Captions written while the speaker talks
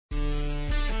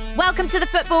Welcome to the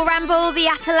Football Ramble. The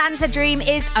Atalanta dream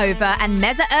is over and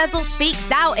Mesut Özil speaks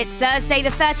out. It's Thursday, the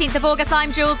 13th of August.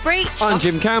 I'm Jules Breach. I'm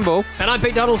Jim Campbell. And I'm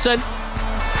Pete Donaldson.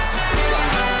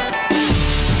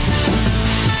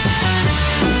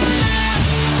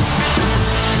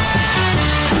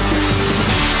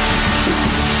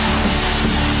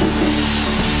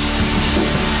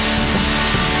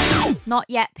 Not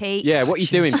yet, Pete. Yeah, what are you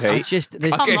doing, Pete? Come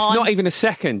it's on. not even a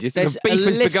second. The beef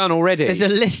has begun already. There's a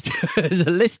list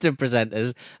of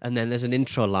presenters, and then there's an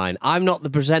intro line. I'm not the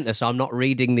presenter, so I'm not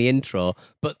reading the intro,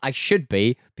 but I should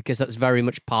be, because that's very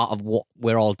much part of what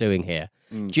we're all doing here.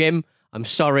 Jim, I'm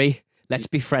sorry. Let's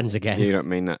be friends again. You don't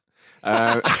mean that.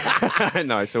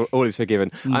 No, so all is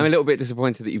forgiven. I'm a little bit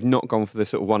disappointed that you've not gone for the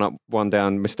sort of one up, one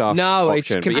down moustache No, option. it's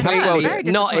completely Very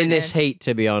not in this disappointed. heat,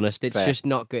 to be honest. It's Fair. just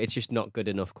not good. It's just not good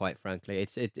enough, quite frankly.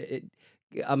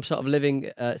 I'm sort of living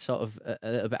a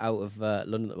little bit out of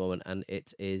London at the moment, and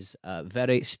it is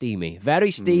very steamy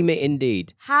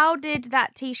indeed. How did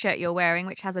that T-shirt you're wearing,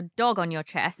 which has a dog on your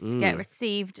chest, get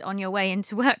received on your way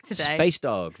into work today? Space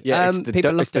dog. Yeah, it's the, people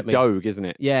it's looked the at me. Doge, isn't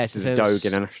it? Yeah, it's the Doge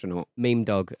in an astronaut. Meme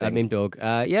dog.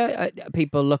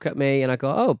 People look at me and I go,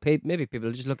 oh, maybe people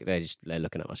just look at me. They're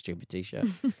looking at my stupid T-shirt.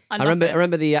 I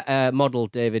remember the model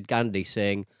David Gandy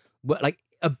saying, like,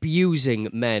 abusing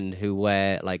men who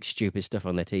wear like stupid stuff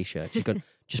on their T-shirt. She's going,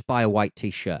 just buy a white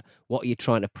T-shirt. What are you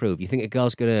trying to prove? You think a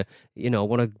girl's gonna,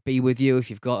 want to be with you if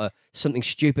you've got something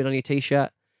stupid on your T-shirt?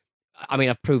 I mean,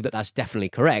 I've proved that that's definitely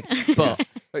correct, but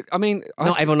I mean,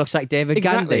 not everyone looks like David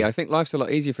exactly. Gandy. I think life's a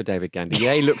lot easier for David Gandy.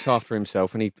 Yeah, he looks after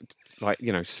himself and he,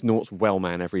 snorts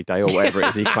Wellman every day or whatever it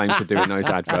is he claims to do in those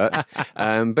adverts.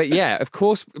 But yeah, of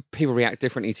course, people react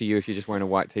differently to you if you're just wearing a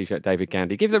white T-shirt, David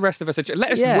Gandy. Give the rest of us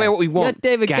let us wear what we want.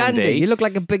 You're David Gandy. Gandy. You look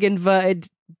like a big inverted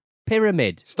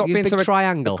pyramid. Stop You're a being big so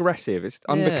triangle. aggressive. It's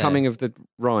unbecoming of the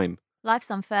rhyme. Life's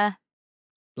unfair.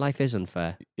 Life is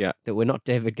unfair. Yeah. That we're not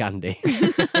David Gandy.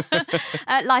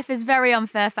 Life is very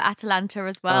unfair for Atalanta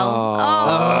as well.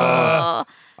 Oh.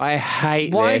 I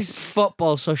hate Why this. is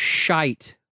football so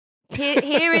shite?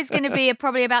 Here is going to be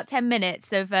probably about 10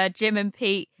 minutes of Jim and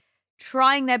Pete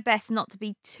trying their best not to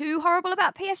be too horrible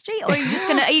about PSG, or are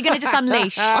you gonna just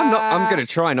unleash? I'm going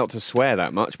to try not to swear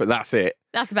that much, but that's it.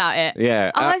 That's about it.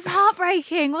 Yeah. Oh, it's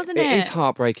heartbreaking, wasn't it? It is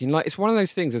heartbreaking. Like, it's one of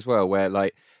those things as well where,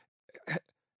 like,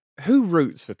 who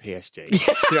roots for PSG? Do you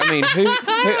know what I mean? Who,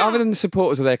 other than the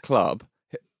supporters of their club,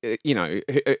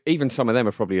 even some of them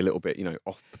are probably a little bit,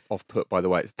 off put by the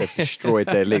way they've destroyed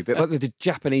their league. They're like the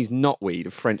Japanese knotweed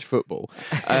of French football.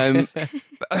 But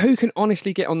who can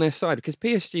honestly get on their side? Because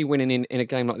PSG winning in a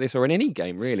game like this, or in any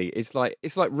game really, it's like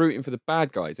rooting for the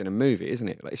bad guys in a movie, isn't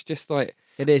it? Like, it's just like.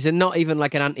 It is, and not even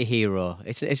like an anti-hero.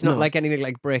 It's not like anything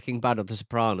like Breaking Bad or The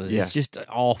Sopranos. Yeah. It's just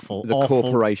awful. The awful,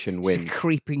 corporation wins.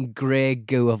 Creeping grey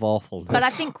goo of awfulness. But I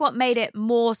think what made it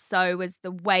more so was the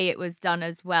way it was done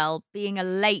as well, being a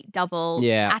late double.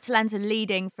 Yeah. Atalanta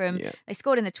leading they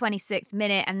scored in the 26th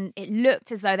minute, and it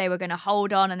looked as though they were going to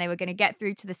hold on and they were going to get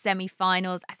through to the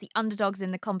semi-finals as the underdogs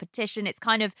in the competition. It's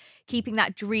kind of keeping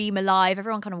that dream alive.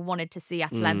 Everyone kind of wanted to see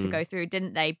Atalanta go through,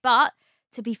 didn't they? But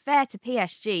to be fair to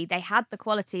PSG, they had the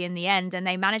quality in the end and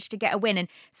they managed to get a win, and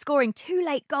scoring 2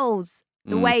 late goals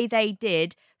the way they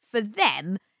did for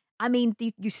them. I mean,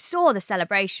 you saw the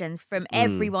celebrations from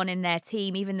everyone in their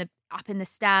team, even up in the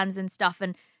stands and stuff,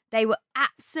 and they were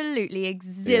absolutely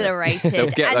exhilarated. They'll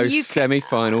get and those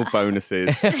semi-final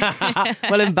bonuses.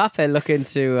 Well, Mbappe looking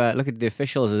to the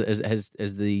officials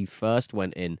as the first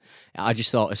went in. I just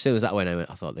thought as soon as that went in,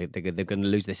 I thought they're going to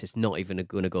lose this. It's not even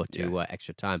going to go to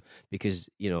extra time because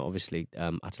obviously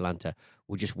Atalanta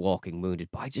were just walking wounded.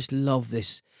 But I just love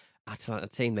this Atalanta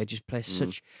team. They just play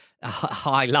such a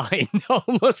high line,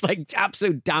 almost like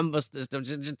absolute dambusters stuff.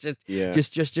 Just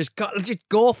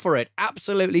go for it.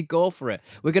 Absolutely go for it.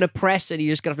 We're going to press, and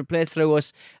you're just going to have to play through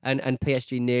us. And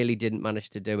PSG nearly didn't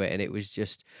manage to do it, and it was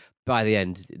just by the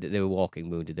end they were walking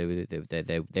wounded.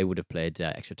 They would have played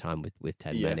extra time with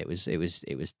 10 men. It was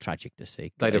tragic to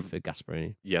see. For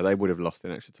Gasperini. Yeah, they would have lost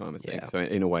in extra time, I think. Yeah. So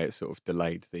in a way, it sort of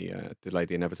delayed the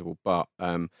inevitable. But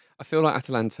I feel like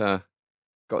Atalanta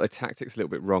got their tactics a little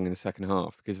bit wrong in the second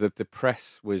half, because the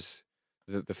press was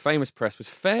the famous press was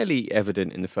fairly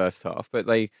evident in the first half, but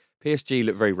PSG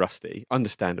looked very rusty,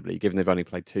 understandably, given they've only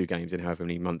played 2 games in however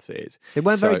many months it is. They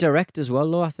weren't very direct as well,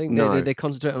 though. I think No. they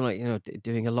concentrated on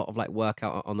doing a lot of work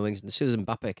out on the wings. And as soon as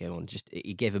Mbappe came on,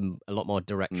 he gave him a lot more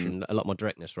direction, a lot more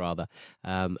directness rather.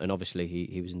 And obviously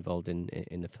he was involved in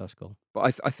the first goal.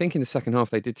 But I think in the second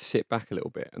half they did sit back a little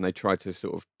bit and they tried to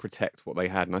sort of protect what they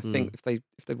had. And I think if they'd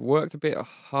worked a bit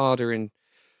harder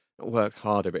but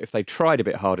if they tried a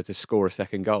bit harder to score a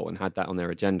second goal and had that on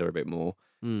their agenda a bit more,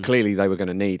 clearly they were going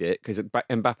to need it because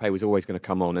Mbappe was always going to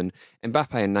come on, and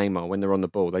Mbappe and Neymar, when they're on the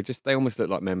ball, they almost look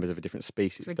like members of a different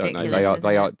species, don't they?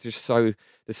 They are just so,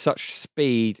 there's such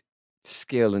speed,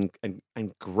 skill and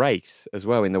grace as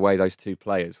well in the way those two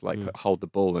players hold the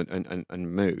ball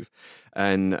and move,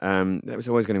 and that was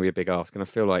always going to be a big ask. And I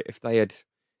feel like if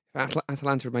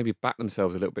Atalanta had maybe backed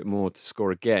themselves a little bit more to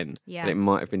score again, then it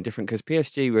might have been different, because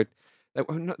PSG they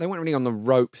weren't really on the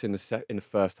ropes in the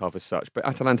first half as such, but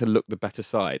Atalanta looked the better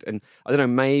side. And I don't know,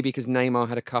 maybe because Neymar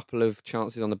had a couple of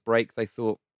chances on the break, they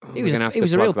thought, he was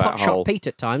a real pot-shot Pete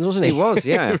at times, wasn't he? He was,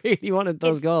 yeah. He really wanted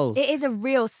those goals. It is a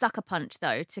real sucker punch,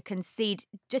 though, to concede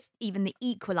just even the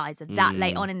equaliser that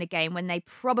late on in the game, when they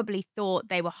probably thought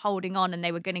they were holding on and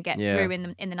they were going to get through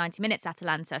in the 90 minutes,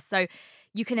 Atalanta. So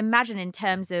you can imagine, in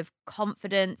terms of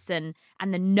confidence and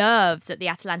the nerves that the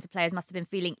Atalanta players must have been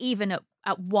feeling, even at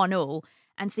 1-1.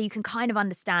 And so you can kind of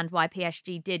understand why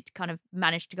PSG did kind of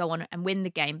manage to go on and win the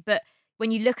game. But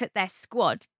when you look at their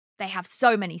squad, they have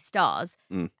so many stars,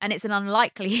 and it's an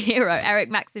unlikely hero,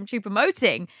 Eric Maxim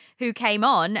Choupo-Moting, who came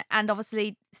on and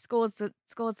obviously scores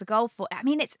the goal for. I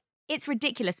mean, it's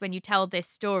ridiculous when you tell this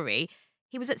story.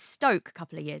 He was at Stoke a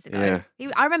couple of years ago.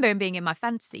 Yeah. I remember him being in my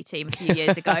fantasy team a few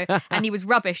years ago, and he was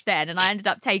rubbish then, and I ended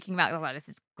up taking him out. I was like, this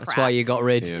is crap. That's why you got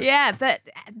rid. Yeah, but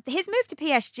his move to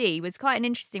PSG was quite an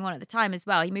interesting one at the time as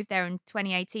well. He moved there in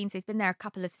 2018, so he's been there a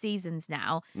couple of seasons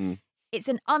now. It's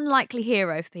an unlikely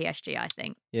hero for PSG, I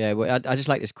think. Yeah, well, I just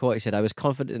like this quote. He said, "I was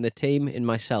confident in the team, in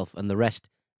myself, and the rest.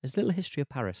 There's a little history of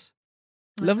Paris."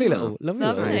 Lovely little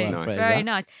Nice. phrase. Very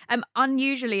nice.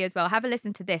 Unusually as well, have a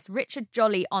listen to this. Richard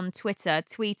Jolly on Twitter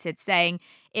tweeted saying,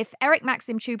 if Eric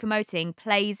Maxim Choupo-Moting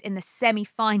plays in the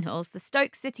semi-finals, the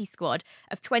Stoke City squad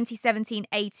of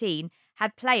 2017-18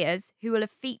 had players who will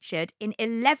have featured in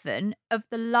 11 of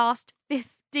the last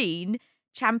 15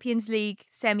 Champions League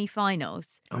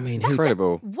semi-finals. I mean,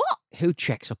 incredible. What? Who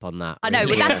checks up on that? I know,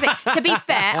 but that's it. To be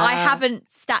fair, I haven't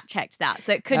stat checked that,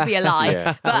 so it could be a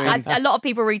lie. But a lot of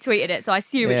people retweeted it, so I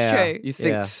assume it's true. You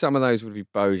think some of those would be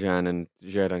Bojan and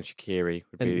Xherdan Shaqiri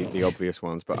would be the obvious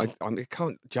ones, but it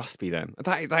can't just be them.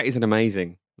 That is an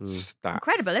amazing stat.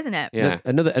 Incredible, isn't it? Yeah.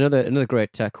 Another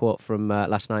great quote from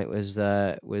last night was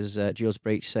Jules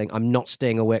Breach saying, "I'm not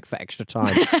staying awake for extra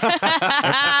time."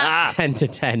 10 to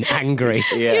 10, angry,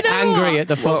 angry at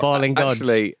the footballing gods.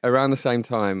 Actually, around the same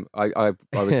time, I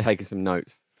was taking some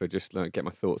notes for just get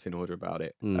my thoughts in order about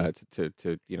it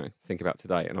to think about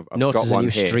today. And I've Notes got is one a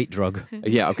new here. street drug.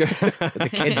 Yeah, I've got the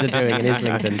kids are doing in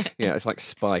Islington. Yeah, it's like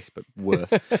spice but worse.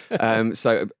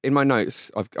 So in my notes,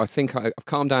 I think I've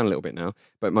calmed down a little bit now.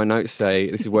 But my notes say,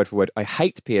 this is word for word, I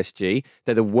hate PSG.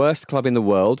 They're the worst club in the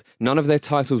world. None of their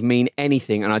titles mean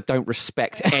anything, and I don't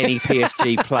respect any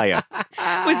PSG player.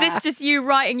 Was this just you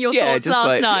writing your thoughts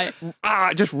last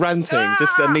night? Just ranting.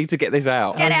 I need to get this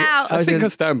out. Get out. I think I'll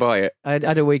stand by it. I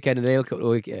had a weekend in Ale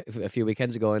a few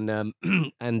weekends ago, and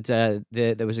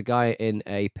there was a guy in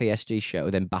a PSG shirt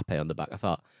with Mbappe on the back. I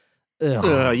thought,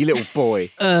 ugh, you little boy.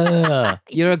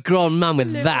 You're a grown man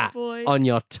with that on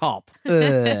your top.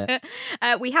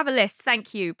 We have a list.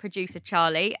 Thank you, producer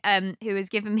Charlie, who has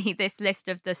given me this list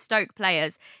of the Stoke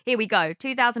players. Here we go.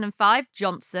 2005,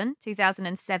 Johnson.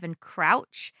 2007,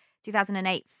 Crouch.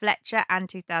 2008, Fletcher, and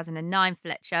 2009,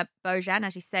 Fletcher. Bojan,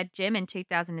 as you said, Jim, in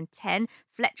 2010.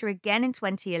 Fletcher again in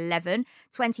 2011.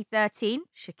 2013,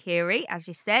 Shaqiri, as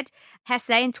you said. Hesse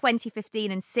in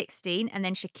 2015 and 16. And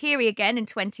then Shaqiri again in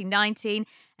 2019.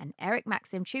 And Eric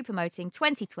Maxim Choupo-Moting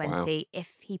 2020, if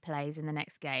he plays in the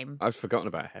next game. I've forgotten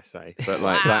about Hesse, but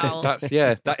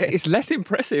it's less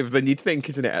impressive than you'd think,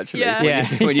 isn't it, actually? Yeah.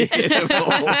 When you hear them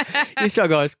all. You sort of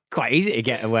go, it's quite easy to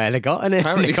get where they got in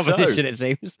the competition, it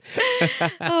seems.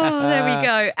 Oh, there we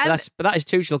go. But that is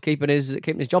Tuchel keeping his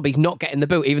job. He's not getting the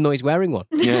boot, even though he's wearing one.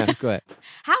 Yeah, great.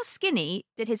 How skinny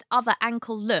did his other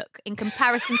ankle look in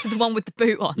comparison to the one with the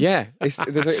boot on? Yeah. I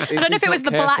don't know if it was the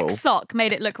black sock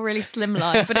made it look really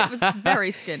slim-like, but it was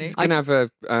very skinny. He's going to have a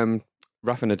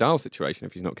Rafa Nadal situation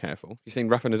if he's not careful. You seen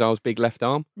Rafa Nadal's big left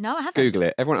arm? No, I haven't. Google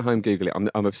it. Everyone at home, Google it.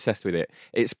 I'm obsessed with it.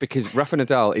 It's because Rafa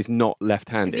Nadal is not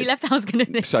left-handed. Is he left? I was going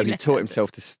to. So he taught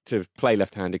himself to play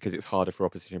left-handed because it's harder for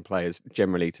opposition players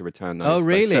generally to return those. Oh,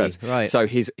 really? Those serves. Right. So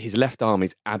his left arm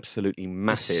is absolutely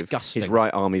massive. Disgusting. His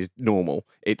right arm is normal.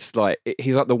 It's like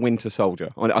he's like the Winter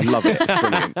Soldier. I love it. It's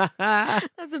brilliant.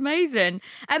 That's amazing.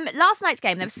 Last night's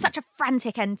game, there was such a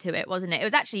frantic end to it, wasn't it? It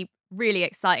was actually really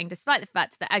exciting, despite the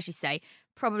fact that, as you say,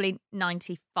 probably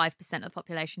 95% of the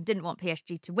population didn't want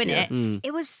PSG to win it.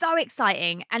 It was so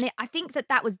exciting. And I think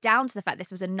that was down to the fact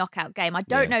this was a knockout game. I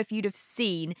don't know if you'd have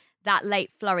seen that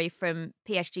late flurry from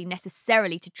PSG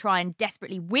necessarily to try and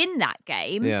desperately win that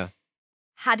game. Yeah.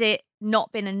 had it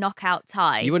not been a knockout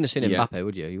tie. You wouldn't have seen Yeah. Mbappe,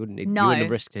 would you? You wouldn't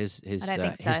have risked his I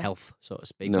don't think so. health, so to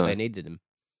speak. No. But they needed him.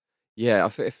 Yeah,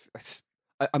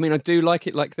 I mean, I do like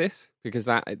it like this because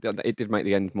it did make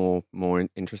the end more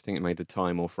interesting. It made the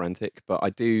tie more frantic. But I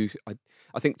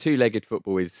think two-legged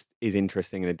football is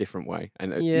interesting in a different way,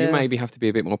 and Yeah. you maybe have to be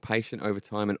a bit more patient over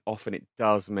time. And often it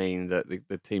does mean that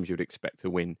the teams you would expect to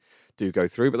win do go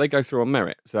through, but they go through on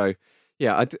merit. So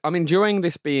yeah, I'm enjoying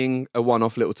this being a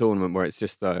one-off little tournament where it's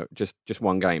just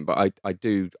one game. But I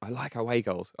like away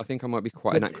goals. I think I might be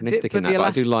quite anachronistic in that, but I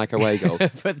do like away goals.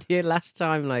 But the last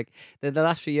time, like the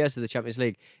last few years of the Champions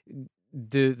League,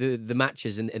 the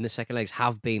matches in the second legs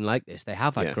have been like this. They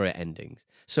have had great endings.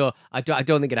 So I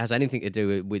don't think it has anything to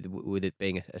do with it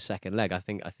being a second leg. I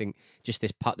think just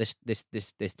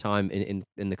this time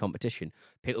in the competition,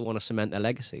 people want to cement their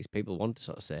legacies. People want to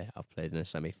sort of say, I've played in a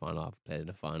semi-final, I've played in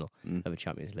a final of a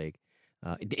Champions League.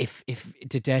 If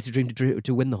to dare to dream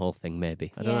to win the whole thing,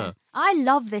 maybe. I don't know. I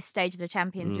love this stage of the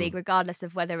Champions League, regardless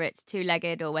of whether it's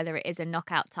two-legged or whether it is a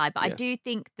knockout tie. But I do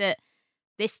think that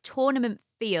this tournament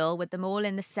feel, with them all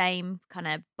in the same kind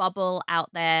of bubble out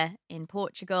there in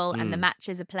Portugal, and the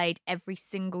matches are played every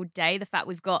single day. The fact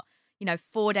we've got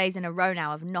 4 days in a row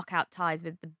now of knockout ties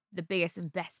with the biggest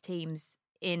and best teams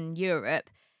in Europe.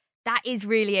 That is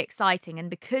really exciting, and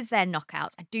because they're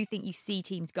knockouts, I do think you see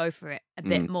teams go for it a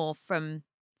bit more from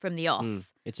the off.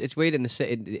 It's weird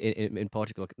in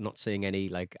Portugal not seeing any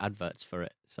like adverts for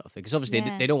it sort of thing, because obviously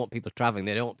they don't want people travelling,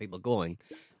 they don't want people going.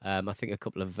 I think a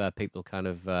couple of people kind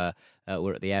of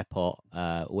were at the airport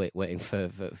waiting for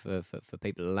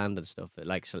people to land and stuff,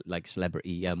 like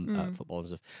celebrity football and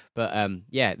stuff. But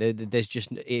there's just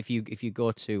if you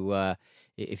go to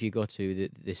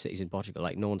the cities in Portugal,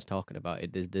 like no one's talking about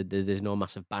it. There's no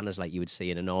massive banners like you would see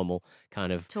in a normal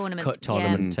kind of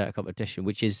tournament competition,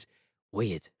 which is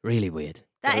weird, really weird.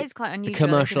 That is quite unusual.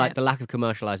 The lack of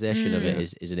commercialisation of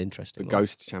it is an interesting The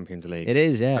ghost Champions League. It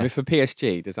is, yeah. I mean, for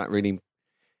PSG, does that really,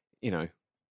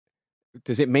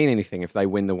 does it mean anything if they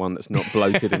win the one that's not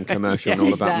bloated and commercial and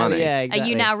all about money? Yeah, exactly. Are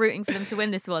you now rooting for them to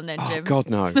win this one then, Jim? Oh God,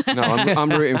 no! No, I'm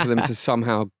rooting for them to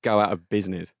somehow go out of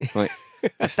business. Like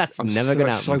I'm never going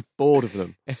to happen. I'm so bored of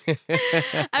them.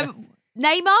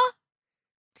 Neymar.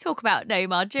 Talk about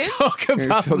Neymar, Jim. Talk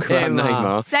about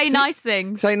Neymar. Say nice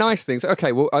things. Say nice things.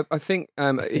 Okay, well, I think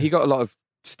he got a lot of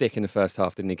stick in the first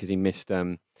half, didn't he? Because he missed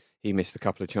a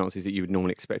couple of chances that you would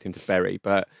normally expect him to bury.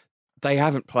 But they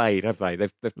haven't played, have they?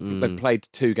 They've played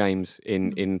 2 games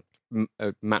in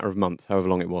a matter of months, however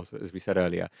long it was, as we said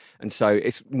earlier. And so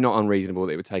it's not unreasonable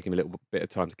that it would take him a little bit of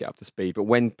time to get up to speed. But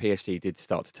when PSG did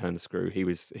start to turn the screw, he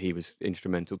was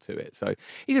instrumental to it. So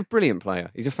he's a brilliant player.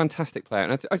 He's a fantastic player.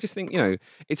 And I just think,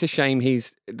 it's a shame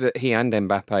that he and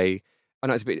Mbappe, I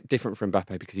know it's a bit different for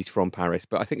Mbappe because he's from Paris,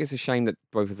 but I think it's a shame that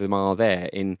both of them are there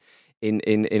in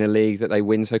a league that they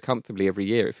win so comfortably every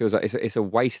year. It feels like it's a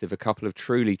waste of a couple of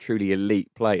truly, truly elite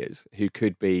players who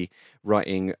could be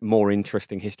writing more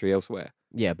interesting history elsewhere.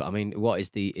 Yeah, but I mean, what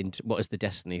is the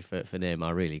destiny for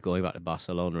Neymar really? Going back to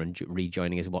Barcelona and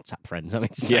rejoining his WhatsApp friends? I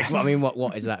mean,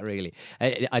 what is that really?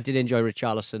 I did enjoy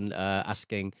Richarlison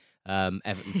asking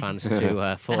Everton fans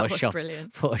to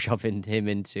Photoshop him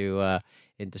into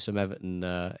some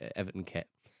Everton kit.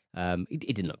 He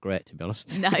didn't look great, to be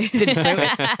honest. No. Didn't suit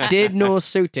it. Did not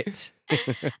suit it.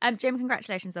 Jim,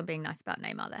 congratulations on being nice about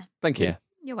Neymar there. Thank you. Yeah.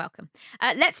 You're welcome.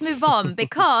 Let's move on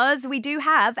because we do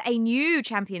have a new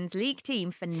Champions League team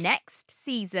for next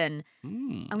season.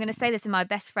 I'm going to say this in my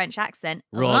best French accent.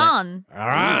 Rennes.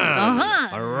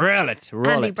 Roll it.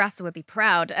 Andy Brassel would be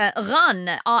proud.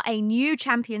 Rennes are a new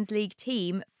Champions League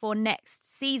team for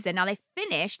next season. Now, they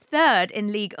finished 3rd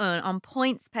in Ligue 1 on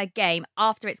points per game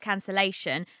after its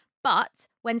cancellation. But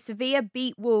when Sevilla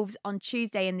beat Wolves on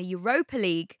Tuesday in the Europa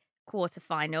League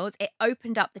quarterfinals, it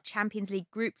opened up the Champions League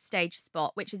group stage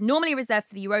spot, which is normally reserved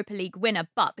for the Europa League winner.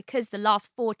 But because the last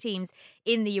 4 teams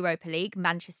in the Europa League,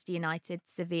 Manchester United,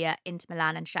 Sevilla, Inter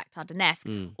Milan and Shakhtar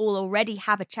Donetsk, all already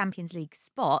have a Champions League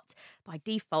spot, by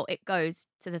default it goes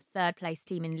to the 3rd place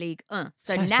team in Ligue 1.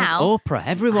 So now... Like Oprah,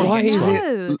 everyone gets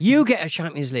one. You get a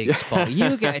Champions League spot.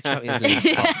 You get a Champions League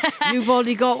spot. You've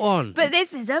already got one. But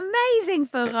this is amazing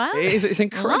for us. It's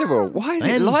incredible. Why is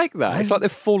it like that? It's like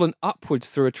they've fallen upwards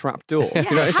through a trap door.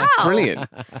 It's how? brilliant.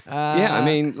 Yeah, I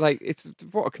mean, it's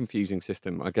what a confusing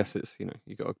system. I guess it's,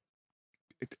 you got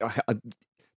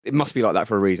it must be like that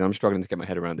for a reason. I'm struggling to get my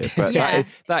head around it. But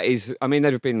that is, I mean,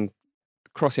 there have been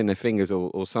crossing their fingers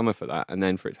all summer for that, and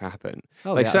then for it to happen.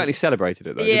 Oh, They yeah. certainly celebrated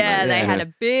it, though. Yeah, didn't they had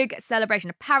a big celebration.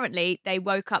 Apparently, they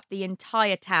woke up the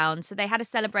entire town. So they had a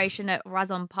celebration at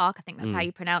Razon Park, I think that's how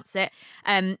you pronounce it.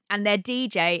 And their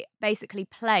DJ basically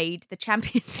played the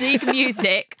Champions League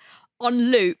music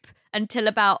on loop until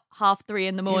about 3:30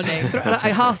 in the morning.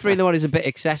 3:30 in the morning is a bit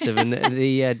excessive, and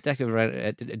the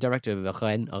director of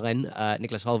Rennes,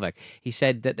 Nicholas Holbeck, he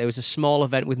said that there was a small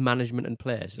event with management and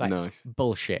players. Like, nice.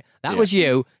 Bullshit. That was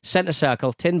you, centre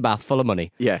circle, tin bath full of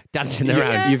money. Yeah. Dancing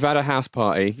around. You've had a house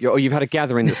party, or you've had a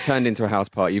gathering that's turned into a house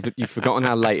party. You've forgotten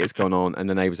how late it's gone on, and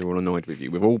the neighbours are all annoyed with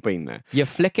you. We've all been there. You're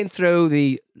flicking through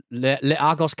the Le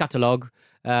Argos catalogue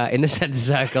in the centre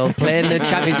circle, playing the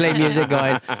Champions League music,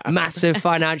 going, massive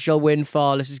financial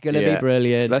windfall. This is going to be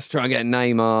brilliant. Let's try and get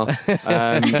Neymar.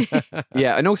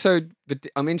 Yeah, and also,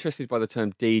 I'm interested by the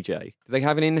term DJ. Do they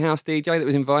have an in-house DJ that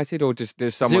was invited, or does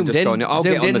someone Zoomed just in. gone, I'll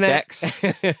Zoomed get on in, the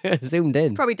mate. decks? Zoomed in.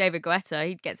 It's probably David Guetta.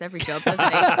 He gets every job, doesn't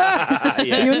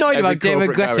he? Are you annoyed Every about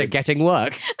David corporate Guetta going. getting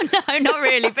work? No, not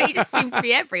really. But he just seems to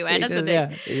be everywhere, doesn't he?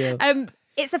 Yeah.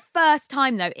 It's the first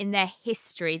time, though, in their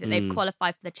history that they've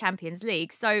qualified for the Champions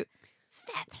League. So,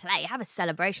 fair play. Have a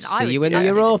celebration. See you in the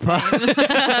Europa.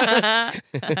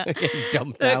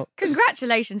 Dumped But out.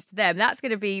 congratulations to them. That's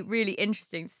going to be really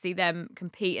interesting to see them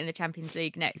compete in the Champions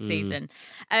League next season.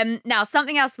 Now,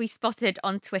 something else we spotted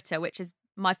on Twitter, which is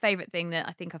my favourite thing that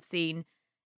I think I've seen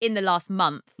in the last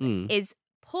month, is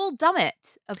Paul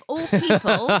Dummett, of all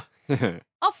people,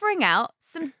 offering out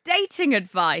some dating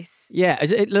advice. Yeah,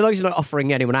 it looks like he's not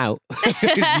offering anyone out.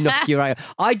 Knock you right out.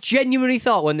 I genuinely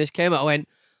thought when this came out, I went,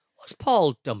 what's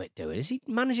Paul Dummett doing? Is he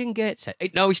managing Gateshead?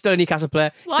 No, he's still a Newcastle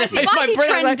player. Why is he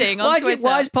trending on Twitter?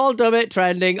 Why is Paul Dummett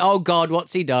trending? Oh, God,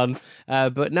 what's he done?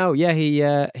 But no, yeah, he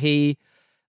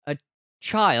a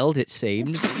child, it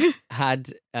seems, had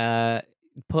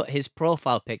put his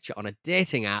profile picture on a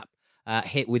dating app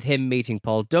hit with him meeting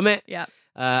Paul Dummett. Yeah.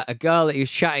 A girl that he was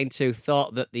chatting to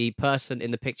thought that the person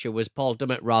in the picture was Paul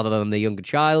Dummett rather than the younger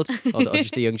child, or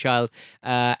just the young child.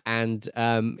 And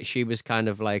she was kind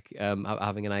of like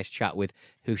having a nice chat with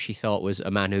who she thought was a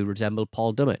man who resembled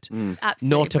Paul Dummett. Absolutely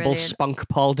Notable brilliant. spunk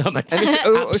Paul Dummett.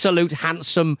 Absolute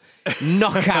handsome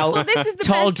knockout, Well, this is the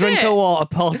tall best drink bit. of water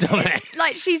Paul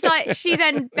Dummett. She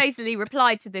then basically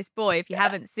replied to this boy, if you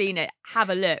haven't seen it, have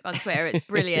a look on Twitter, it's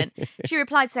brilliant. She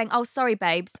replied saying, "Oh, sorry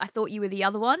babes, I thought you were the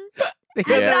other one." The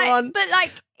And other one. But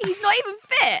he's not even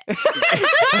fit.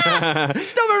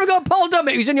 Still never got Paul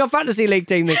Dummett, who's in your fantasy league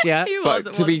team this year. He was But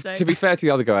at to one be stage. fair to the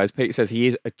other guy, as Pete says, he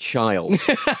is a child,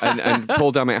 and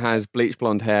Paul Dummett has bleached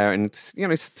blonde hair and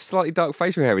slightly dark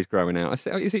facial hair he's growing out. I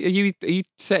said, are you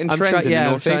setting trends in the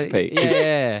northeast, Pete?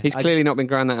 Yeah. He's clearly not been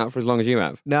growing that out for as long as you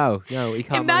have. No, he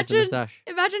can't manage the moustache.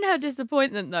 Imagine her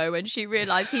disappointment though when she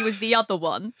realised he was the other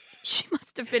one. She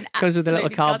must have been Comes with a little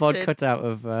absolutely cardboard gutted. cutout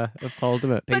of Paul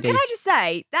Dummett. But can I just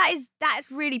say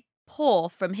that's really poor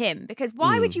from him, because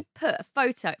why would you put a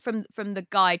photo from the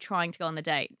guy trying to go on the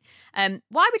date?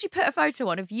 Why would you put a photo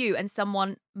on of you and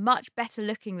someone much better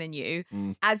looking than you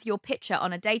as your picture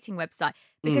on a dating website?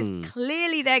 Because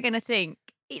clearly they're going to think,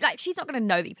 she's not going to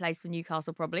know that he plays for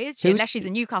Newcastle, probably, is she? Unless she's a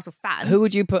Newcastle fan. Who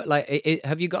would you put,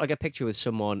 have you got a picture with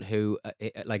someone who,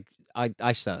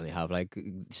 I certainly have,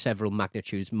 several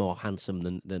magnitudes more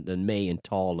handsome than me and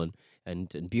tall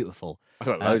and beautiful. I've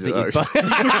got loads of those.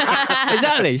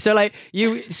 Exactly.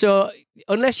 So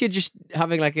unless you're just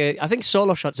having I think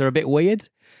solo shots are a bit weird.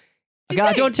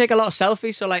 I don't take a lot of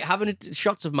selfies, so having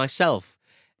shots of myself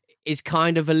is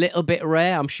kind of a little bit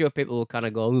rare. I'm sure people will kind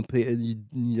of go, "Oh, Peter,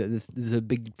 this is a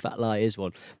big fat lie, is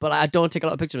one." But I don't take a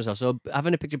lot of pictures of myself, so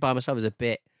having a picture by myself is a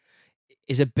bit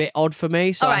odd for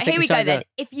me. So All I right, think here we it's go either then.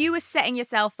 If you were setting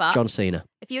yourself up, John Cena.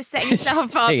 if you were setting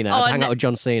yourself up Cena. I'd hang out with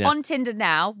John Cena. on Tinder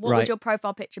now, what Right. would your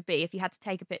profile picture be if you had to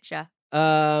take a picture?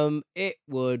 It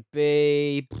would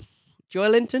be Joe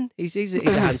Linton. He's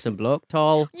a handsome bloke,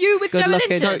 tall. You with Good Joe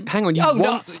looking. Linton? Hang on, you Oh,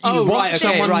 want, no. you Oh, want right, okay,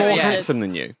 someone right, more yeah. handsome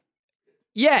than you?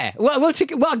 Yeah. Well,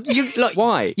 you look.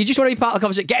 Why? You just want to be part of the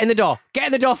conversation. Get in the door. Get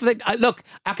in the door for the. Look,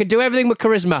 I can do everything with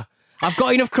charisma. I've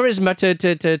got enough charisma to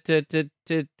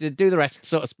do the rest,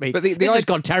 so to speak. But this has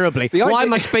gone terribly. the Why idea-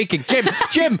 am I speaking?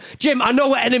 Jim, I know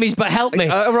we're enemies, but help me.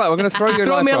 All right, I'm going to throw you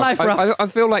Throw me a life raft. I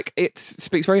feel like it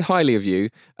speaks very highly of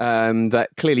you that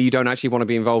clearly you don't actually want to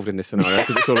be involved in this scenario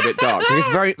because it's all a bit dark. Because it's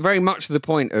very, very much the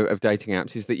point of dating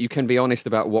apps is that you can be honest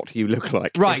about what you look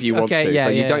like Right, if you want okay, to. yeah,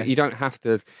 So yeah. you don't have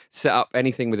to set up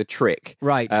anything with a trick.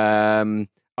 Right.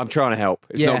 I'm trying to help.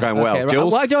 It's not going well. okay, right.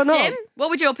 Jules? Well, I don't know. Jim, what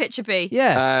would your picture be?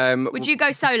 Yeah. Would you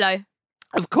go solo?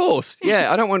 Of course.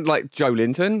 Yeah, I don't want Joe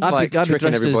Linton I'd be tricking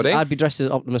dressed everybody. I'd be dressed as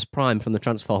Optimus Prime from the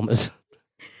Transformers.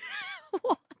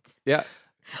 What? Yeah.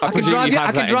 I can drive you home.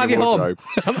 I can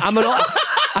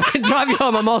drive you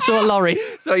home. I'm also a lorry.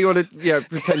 So you want to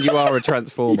pretend you are a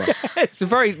transformer. It's a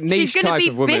very niche type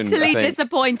of woman. She's going to be bitterly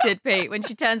disappointed, Pete, when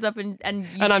she turns up and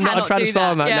I'm not a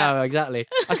transformer. No, exactly.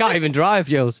 I can't even drive,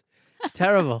 Jules. It's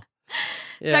terrible.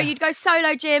 Yeah. So you'd go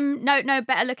solo, Jim? No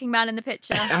better looking man in the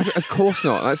picture. Of course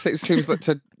not. It seems like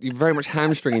you're very much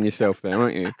hamstringing yourself there,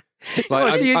 aren't you?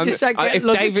 Like, so you just said get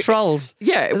loads of trolls.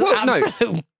 Yeah, well,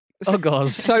 no. Oh, God.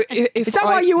 So is that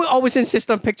why you always insist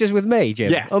on pictures with me,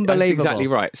 Jim? Yeah, unbelievable. That's exactly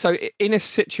right. So in a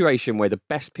situation where the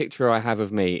best picture I have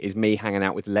of me is me hanging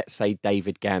out with, let's say,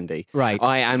 David Gandy, right?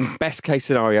 I am best case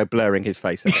scenario blurring his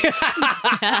face out.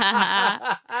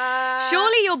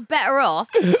 Surely you're better off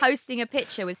posting a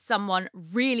picture with someone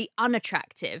really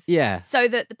unattractive, so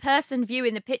that the person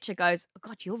viewing the picture goes, "Oh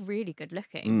God, you're really good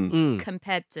looking,"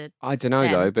 compared to I don't know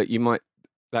though, but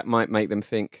that might make them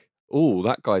think, oh,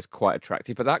 that guy's quite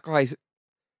attractive, but that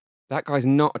guy's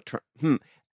not attractive.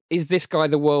 Is this guy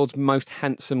the world's most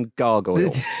handsome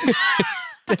gargoyle? Do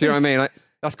you know what I mean?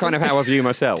 That's kind of how I view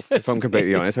myself, if I'm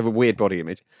completely honest. I have a weird body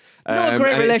image. No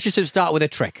great relationships start with a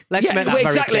trick. Let's make that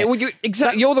very clear. Well,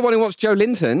 you're the one who wants Joe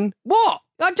Linton. What?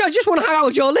 I just want to hang out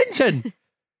with Joe Linton.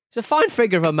 He's a fine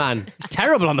figure of a man. He's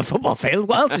terrible on the football field.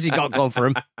 What else has he got going for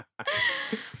him?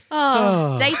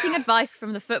 Dating advice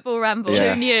from the Football Ramble.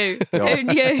 Yeah. Who knew? God, Who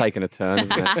knew? It's taken a turn,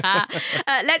 isn't it?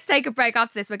 Let's take a break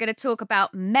after this. We're going to talk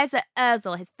about Mesut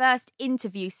Özil, his first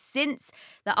interview since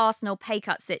the Arsenal pay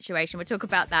cut situation. We'll talk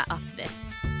about that after this.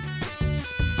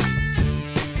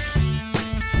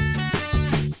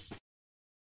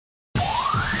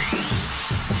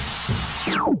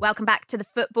 Welcome back to the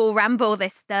Football Ramble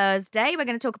this Thursday. We're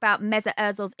going to talk about Mesut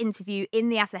Özil's interview in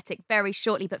The Athletic very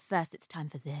shortly, but first it's time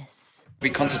for this. We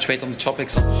concentrate on the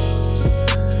topics.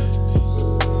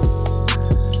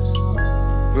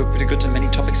 We're pretty good at many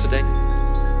topics today.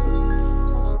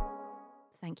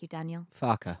 Thank you, Daniel.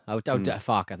 Farker. I would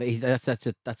Farker.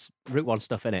 That's Route 1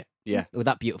 stuff, innit? Yeah. With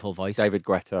that beautiful voice. David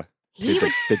Guetta. He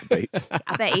would did the beats.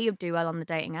 I bet he would do well on the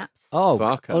dating apps. Oh,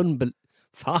 Farker.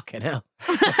 Fucking hell.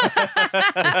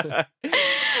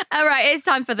 All right, it's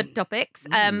time for the topics.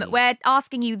 We're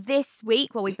asking you this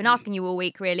week, well, we've been asking you all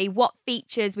week, really, what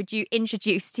features would you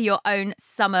introduce to your own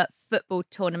summer football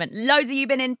tournament? Loads of you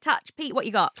been in touch. Pete, what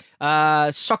you got?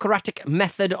 Socratic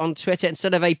Method on Twitter.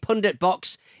 Instead of a pundit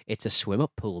box, it's a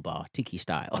swim-up pool bar, tiki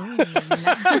style.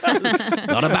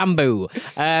 Not a bamboo.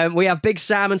 We have Big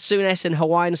Sam and Souness in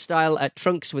Hawaiian style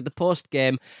trunks with the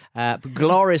post-game,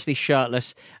 gloriously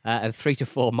shirtless, and 3 to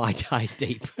 4 Mai Tais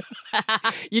deep.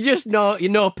 You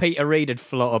know Peter Reid would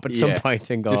float up at some point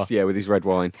and go. Just, with his red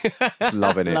wine. Just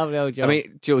loving it. Lovely old job. I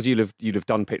mean, Jules, you'd have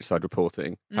done pitchside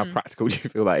reporting. How practical do you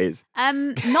feel that is?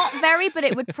 Not very, but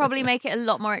it would probably make it a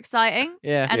lot more exciting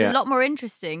and a lot more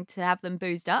interesting to have them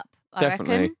boozed up, I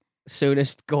reckon.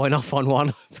 Soonest going off on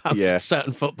one about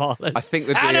certain footballers. I think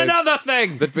another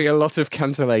thing. There'd be a lot of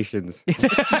cancellations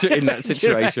in that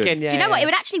situation. Do you know what? It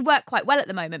would actually work quite well at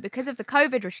the moment because of the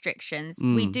COVID restrictions.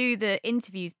 We do the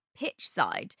interviews pitch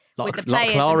side with the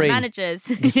players and the managers.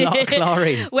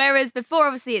 Whereas before,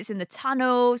 obviously, it's in the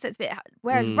tunnel, so it's a bit.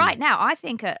 Whereas right now, I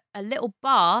think a little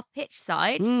bar pitch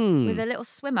side with a little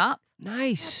swim up,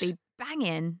 nice, that'd be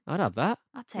banging. I'd have that.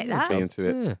 I'll take that. Be into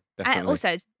it. And also,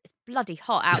 it's bloody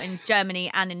hot out in Germany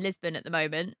and in Lisbon at the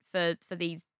moment for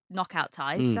these knockout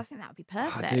ties. So I think that would be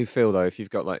perfect. I do feel though, if you've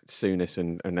got like Souness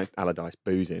and Allardyce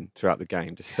boozing throughout the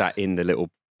game, just sat in the little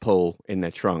pool in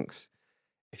their trunks.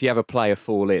 If you have a player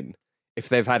fall in, if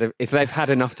they've had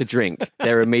enough to drink,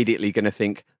 they're immediately going to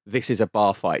think this is a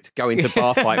bar fight. Go into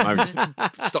bar fight mode.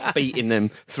 Stop beating them.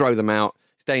 Throw them out.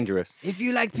 It's dangerous. If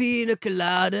you like pina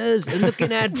coladas and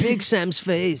looking at Big Sam's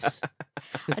face.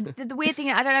 And the weird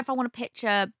thing, I don't know if I want to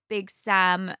picture Big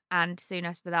Sam and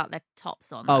Souness without their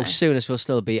tops on. Oh, Souness will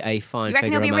still be a fine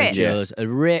figure of man. A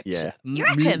ripped, you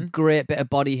reckon? Great bit of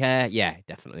body hair. Yeah,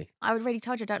 definitely. I already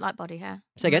told you I don't like body hair.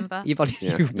 Say again? You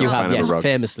have, yes,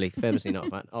 famously not a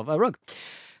fan of a rug.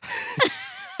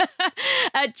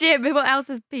 Jim, what else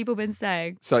has people been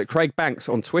saying? So Craig Banks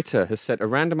on Twitter has said a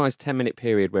randomised 10-minute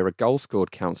period where a goal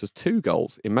scored counts as 2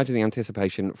 goals. Imagine the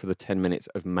anticipation for the 10 minutes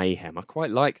of mayhem. I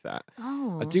quite like that.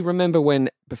 Oh. I do remember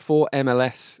before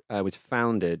MLS was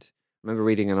founded, I remember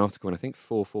reading an article in I think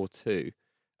 442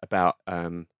 about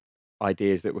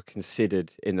ideas that were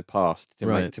considered in the past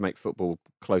to make football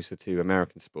closer to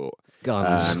American sport.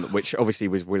 Guns. Which obviously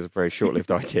was a very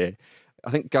short-lived idea. I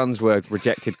think guns were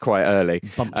rejected quite early.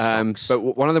 But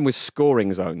one of them was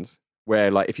scoring zones,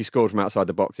 where like if you scored from outside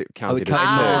the box, it counted as 2.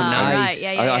 Nice.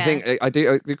 Right. Yeah. I think I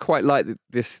do quite like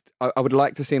this. I would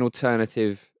like to see an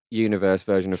alternative universe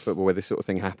version of football where this sort of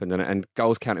thing happened and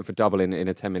goals counted for double in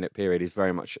a 10-minute period is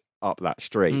very much up that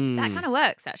street. That kind of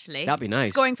works, actually. That'd be nice.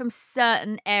 Scoring from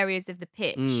certain areas of the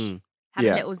pitch.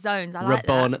 Having little zones. I like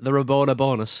that. The Rabona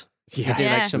bonus. Yeah. You could do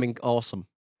like something awesome.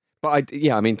 But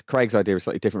I mean, Craig's idea is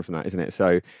slightly different from that, isn't it?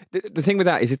 So the thing with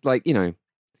that is, it's like, you know,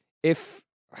 if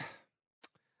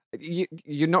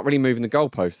you're not really moving the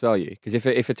goalposts, are you? Because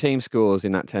if a team scores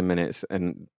in that 10 minutes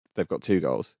and they've got 2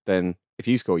 goals, then if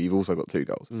you score, you've also got 2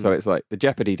 goals. So it's like the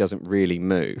jeopardy doesn't really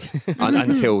move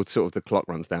until sort of the clock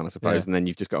runs down, I suppose, and then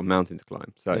you've just got a mountain to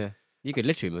climb. So you could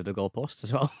literally move the goalposts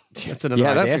as well. That's another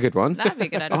idea. That's a good one. That'd be a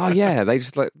good idea. Oh yeah, they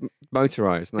just like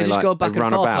motorise and they just like, go back they and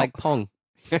run forth about. like Pong.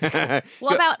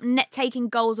 What about taking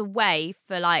goals away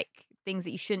for like things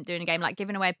that you shouldn't do in a game, like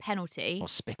giving away a penalty Or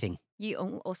spitting.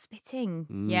 or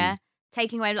spitting? Yeah.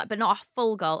 Taking away, but not a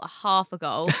full goal, a half a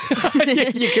goal.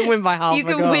 You can win by half. You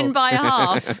can win by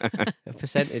half. A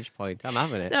percentage point. I'm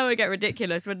having it. That would get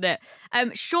ridiculous, wouldn't it?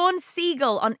 Sean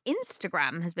Siegel on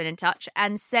Instagram has been in touch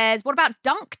and says, what about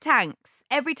dunk tanks?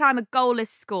 Every time a goal is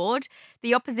scored,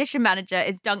 the opposition manager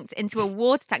is dunked into a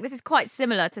water tank. This is quite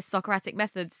similar to Socratic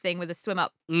Methods thing with a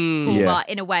swim-up pool bar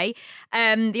in a way.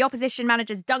 The opposition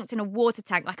manager's dunked in a water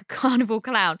tank like a carnival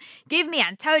clown. Give me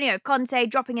Antonio Conte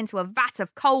dropping into a vat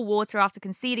of cold water after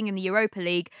conceding in the Europa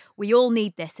League. We all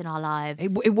need this in our lives.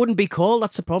 It wouldn't be cold.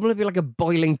 That's the problem. It'd be like a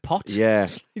boiling pot. Yeah.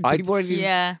 It's going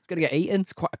to get eaten.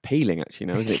 It's quite appealing, actually,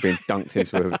 now, isn't it? Being dunked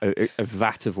into a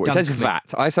vat of water. It says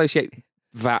vat. I associate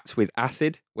vats with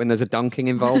acid when there's a dunking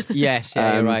involved. Yes,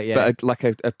 you're right. Yeah. But like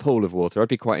a pool of water, I'd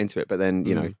be quite into it. But then,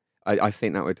 you know, I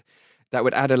think that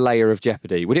would add a layer of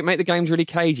jeopardy. Would it make the games really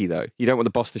cagey, though? You don't want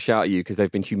the boss to shout at you because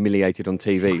they've been humiliated on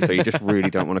TV, so you just really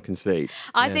don't want to concede.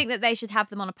 I think that they should have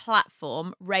them on a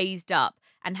platform raised up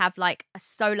and have like a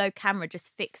solo camera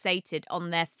just fixated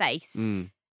on their face.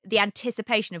 The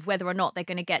anticipation of whether or not they're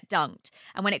going to get dunked.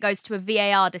 And when it goes to a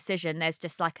VAR decision, there's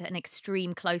just like an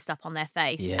extreme close-up on their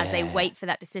face as they wait for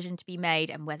that decision to be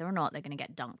made and whether or not they're going to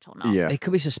get dunked or not. Yeah. They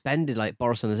could be suspended like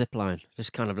Boris on a zip line,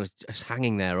 just kind of just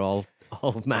hanging there all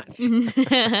match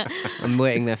and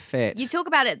waiting their fate. You talk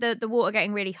about it, the water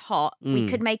getting really hot. We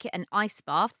could make it an ice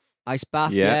bath. Ice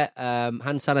bath,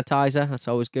 hand sanitizer, that's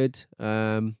always good.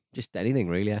 Just anything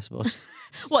really, I suppose.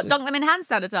 What, dunk them in hand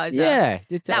sanitizer? Yeah.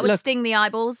 That would sting the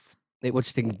eyeballs. It would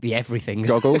sting the everything.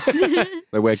 Goggles.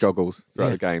 They wear goggles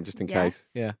throughout the game, just in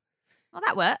case. Yeah. Well,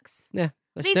 that works. Yeah.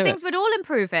 These things would all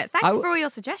improve it. Thanks for all your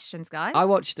suggestions, guys. I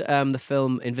watched the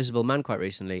film Invisible Man quite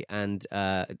recently, and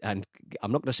I'm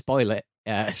not going to spoiler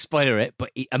it,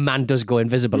 but a man does go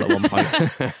invisible at one point,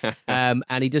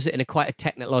 and he does it in quite a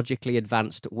technologically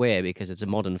advanced way because it's a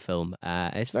modern film.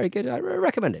 It's very good. I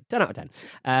recommend it. 10 out of 10.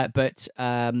 But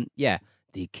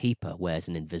the keeper wears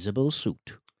an invisible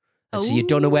suit. And so you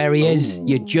don't know where he is.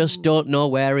 You just don't know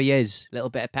where he is. Little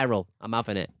bit of peril. I'm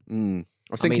having it. I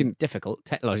was thinking difficult,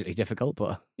 technologically difficult,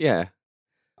 but yeah.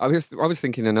 I was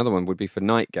thinking another one would be for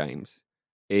night games.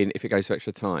 If it goes to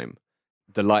extra time,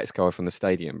 the lights go off from the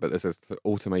stadium, but there's an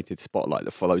automated spotlight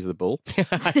that follows the ball.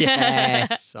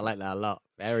 Yes, I like that a lot.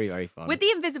 Very, very fun. With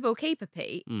the invisible keeper,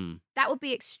 Pete, that would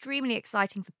be extremely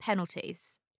exciting for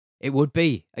penalties. It would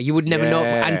be. You would never know.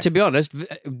 And to be honest,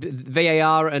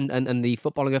 VAR and the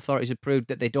footballing authorities have proved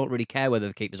that they don't really care whether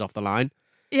the keeper's off the line.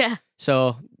 Yeah.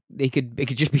 So he could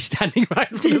just be standing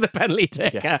right in front of the penalty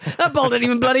taker. Yeah. That ball didn't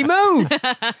even bloody move.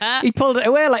 He pulled it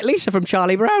away like Lisa from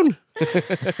Charlie Brown.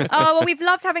 Well, we've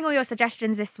loved having all your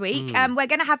suggestions this week. We're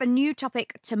going to have a new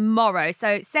topic tomorrow.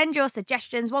 So send your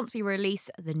suggestions once we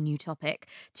release the new topic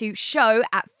to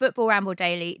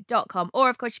show@footballrambledaily.com. Or,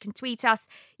 of course, you can tweet us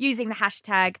using the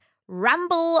hashtag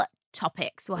Ramble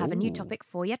Topics. We'll have a new topic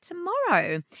for you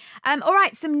tomorrow. All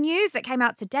right, some news that came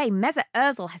out today. Mesut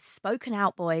Özil has spoken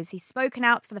out, boys. He's spoken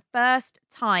out for the first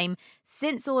time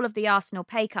since all of the Arsenal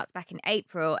pay cuts back in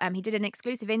April. He did an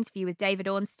exclusive interview with David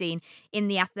Ornstein in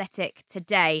The Athletic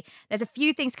today. There's a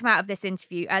few things come out of this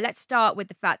interview. Let's start with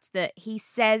the fact that he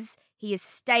says he is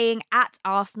staying at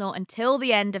Arsenal until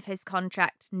the end of his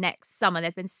contract next summer.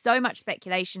 There's been so much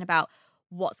speculation about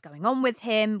what's going on with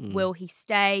him. Will he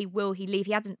stay? Will he leave?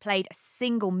 He hasn't played a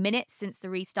single minute since the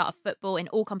restart of football in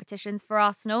all competitions for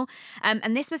Arsenal.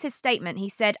 And this was his statement. He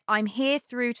said, "I'm here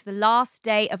through to the last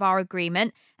day of our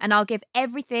agreement and I'll give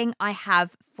everything I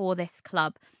have for this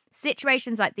club.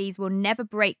 Situations like these will never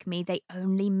break me. They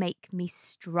only make me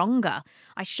stronger.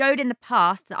 I showed in the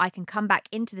past that I can come back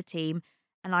into the team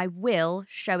and I will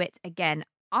show it again.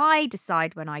 I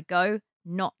decide when I go,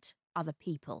 not other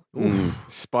people."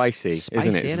 Spicy,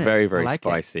 isn't it? It's very, very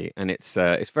spicy. And it's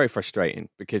very frustrating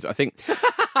because I think,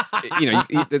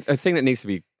 a thing that needs to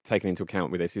be taken into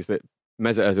account with this is that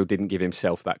Mesut Özil didn't give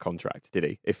himself that contract, did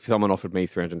he? If someone offered me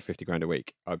 350 grand a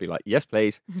week, I'd be like, yes,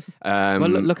 please. Well,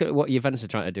 look at what Juventus are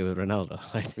trying to do with Ronaldo.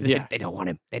 They don't want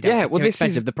him. They don't. Yeah, it's well, too this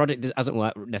expensive. The project hasn't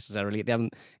worked necessarily. They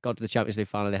haven't got to the Champions League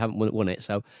final. They haven't won it,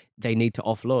 so they need to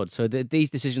offload. So these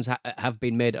decisions have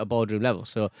been made at a boardroom level.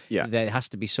 So there has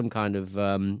to be some kind of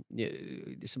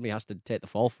somebody has to take the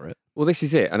fall for it. Well, this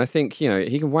is it, and I think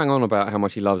he can wang on about how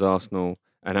much he loves Arsenal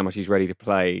and how much he's ready to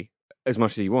play as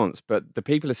much as he wants, but the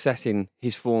people assessing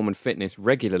his form and fitness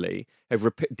regularly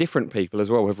different people as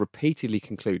well have repeatedly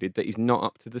concluded that he's not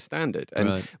up to the standard.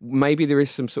 And maybe there is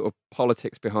some sort of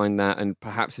politics behind that, and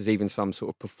perhaps there's even some sort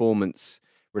of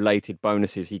performance-related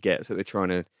bonuses he gets that they're trying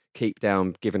to keep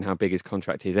down, given how big his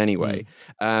contract is anyway.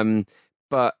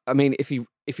 But I mean, if he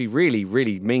really,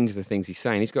 really means the things he's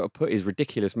saying, he's got to put his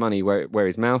ridiculous money where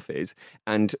his mouth is,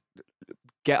 and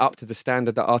get up to the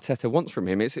standard that Arteta wants from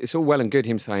him. It's all well and good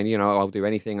him saying, I'll do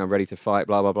anything, I'm ready to fight,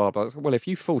 blah, blah, blah, blah. Well, if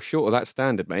you fall short of that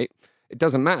standard, mate, it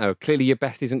doesn't matter. Clearly your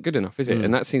best isn't good enough, is it?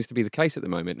 And that seems to be the case at the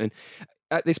moment. And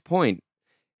at this point,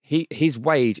 his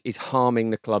wage is harming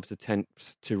the club's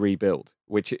attempts to rebuild,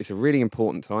 which is a really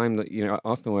important time that,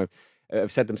 Arsenal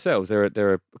have said themselves, they're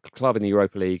a club in the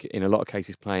Europa League, in a lot of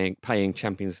cases paying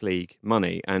Champions League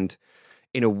money. And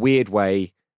in a weird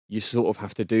way, you sort of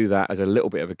have to do that as a little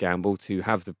bit of a gamble to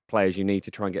have the players you need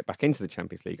to try and get back into the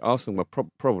Champions League. Arsenal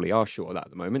probably are short of that at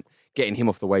the moment. Getting him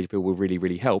off the wage bill will really,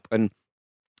 really help. And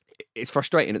it's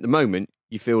frustrating at the moment.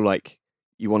 You feel like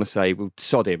you want to say, well,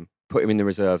 sod him, put him in the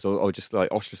reserves, or just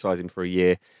like ostracise him for a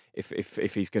year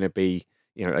if he's going to be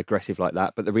aggressive like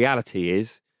that. But the reality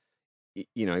is,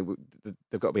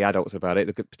 they've got to be adults about it.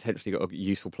 They've potentially got a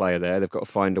useful player there. They've got to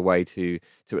find a way to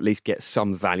at least get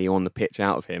some value on the pitch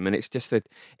out of him. And it's just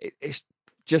it's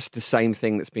just the same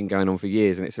thing that's been going on for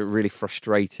years. And it's a really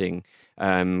frustrating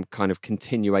kind of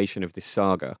continuation of this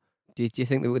saga. Do you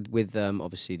think that with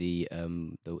obviously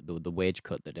the wage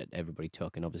cut that everybody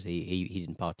took, and obviously he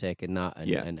didn't partake in that,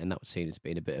 and that was seen as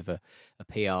being a bit of a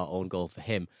PR own goal for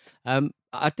him.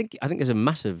 I think there's a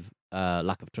massive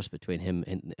lack of trust between him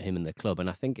and the club, and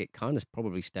I think it kind of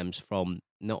probably stems from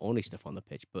not only stuff on the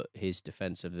pitch, but his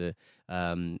defence of the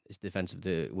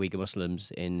Uyghur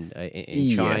Muslims in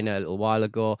China a little while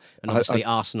ago, and obviously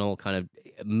Arsenal kind of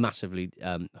massively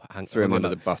threw him under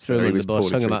the bus,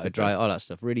 hung him out to dry, all that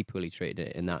stuff. Really poorly treated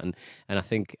in that, and I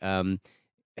think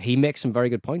he makes some very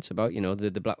good points about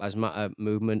the Black Lives Matter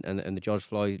movement and the George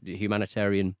Floyd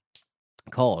humanitarian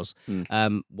cause.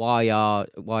 Why are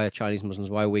Chinese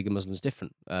Muslims, why are Uyghur Muslims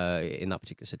different in that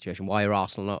particular situation? Why are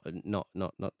Arsenal not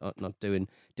doing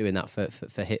that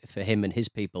for him and his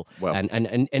people? Well,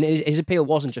 and his appeal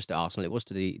wasn't just to Arsenal; it was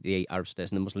to the Arab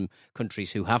states and the Muslim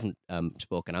countries who haven't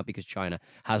spoken out, because China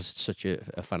has such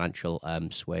a financial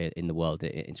sway in the world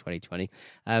in 2020.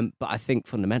 But I think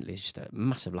fundamentally it's just a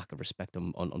massive lack of respect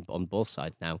on both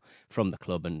sides now, from the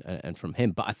club and from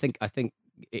him. But I think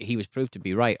he was proved to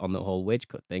be right on the whole wage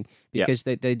cut thing, because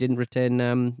they didn't retain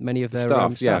many of their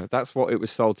staff. staff. Yeah, that's what it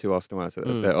was sold to Arsenal as, to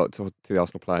the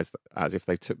Arsenal players, as if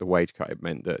they took the wage cut, it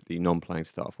meant that the non-playing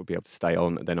staff would be able to stay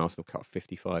on. And then Arsenal cut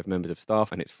 55 members of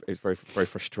staff, and it's a very, very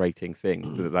frustrating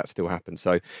thing that still happens.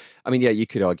 So, I mean, you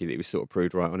could argue that he was sort of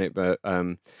proved right on it, but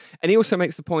and he also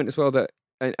makes the point as well that,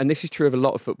 and this is true of a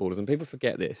lot of footballers, and people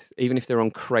forget this, even if they're on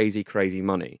crazy, crazy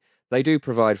money, they do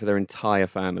provide for their entire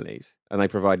families, and they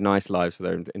provide nice lives for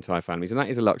their entire families, and that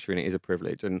is a luxury and it is a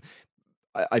privilege. And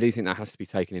I do think that has to be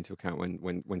taken into account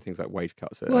when things like wage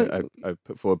cuts are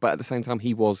put forward. But at the same time,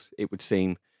 he was, it would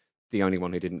seem, the only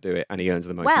one who didn't do it, and he earns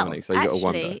the most money. So you got to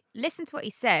wonder. Listen to what he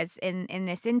says in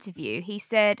this interview. He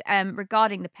said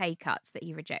regarding the pay cuts that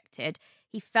he rejected,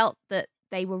 he felt that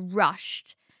they were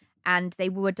rushed and they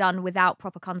were done without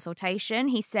proper consultation.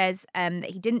 He says that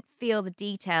he didn't feel the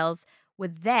details were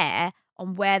there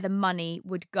on where the money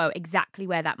would go, exactly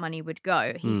where that money would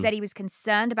go. He said he was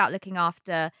concerned about looking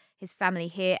after his family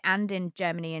here and in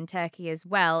Germany and Turkey, as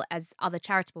well as other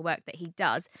charitable work that he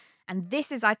does. And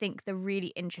this is, I think, the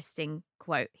really interesting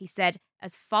quote. He said,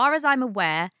 "As far as I'm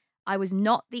aware, I was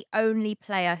not the only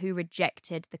player who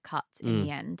rejected the cut in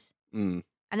the end."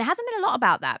 And there hasn't been a lot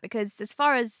about that, because as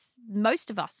far as most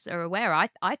of us are aware,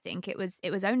 I think it was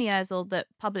only Özil that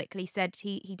publicly said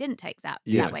he didn't take that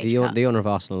wage cut. The owner of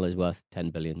Arsenal is worth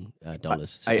 $10 billion.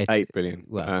 $8 billion.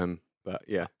 Well, but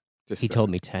yeah. He told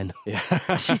me 10. Yeah.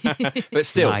 But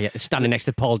still. Standing next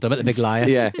to Paul Dummett, the big liar.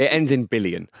 Yeah, it ends in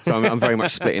billion. So I'm very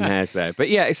much splitting hairs there. But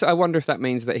yeah, I wonder if that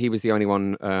means that he was the only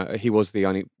one,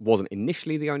 wasn't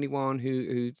initially the only one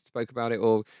who spoke about it,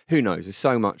 or who knows. There's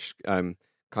so much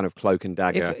kind of cloak and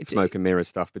dagger, smoke and mirror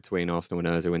stuff between Arsenal and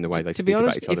Özil in the way they speak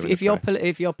about each other.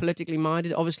 If you're politically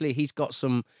minded, obviously he's got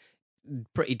some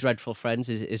pretty dreadful friends.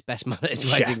 His best man at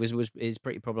his wedding is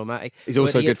pretty problematic. He's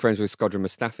also good friends with Skodran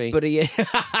Mustafi.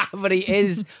 But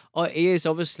he is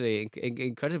obviously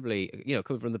incredibly,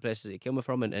 coming from the places that he came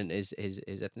from and his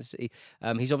ethnicity.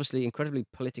 He's obviously incredibly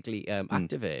politically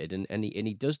activated, and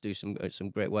he does do some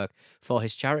great work for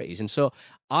his charities. And so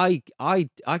I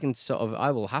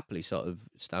will happily sort of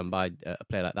stand by a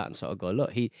player like that and sort of go,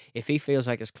 look, if he feels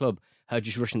like his club are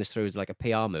just rushing this through as like a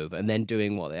PR move and then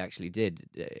doing what they actually did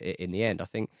in the end, I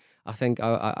think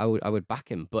I would back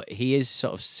him. But he is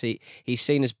sort of he's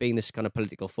seen as being this kind of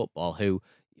political football who,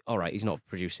 all right, he's not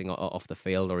producing off the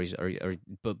field,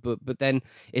 but then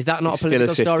is that not a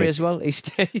political story as well? He's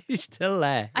still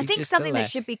there. I think something that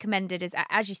should be commended is,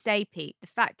 as you say, Pete, the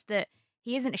fact that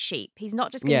he isn't a sheep. He's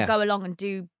not just going to go along and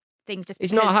do things just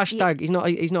because. It's not a hashtag.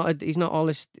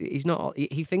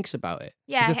 He thinks about it.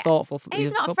 Yeah, he's a thoughtful.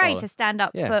 He's not afraid to stand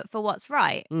up for what's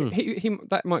right. He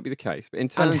that might be the case, but in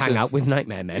terms and hang out with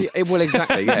nightmare men. Well,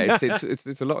 exactly. Yeah,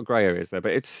 it's a lot of grey areas there,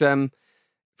 but it's from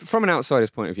an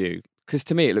outsider's point of view, because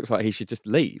to me it looks like he should just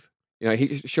leave.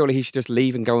 Surely he should just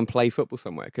leave and go and play football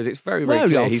somewhere, because it's very, very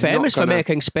clear. He's famous for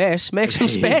making space. Make some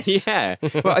space. Yeah,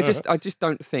 but I just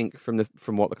don't think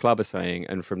from what the club are saying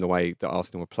and from the way that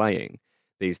Arsenal are playing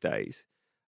these days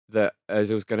that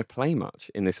Özil was going to play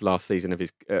much in this last season of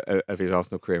his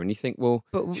Arsenal career. And you think, well,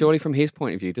 surely from his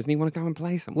point of view, doesn't he want to go and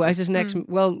play somewhere? Where's his next?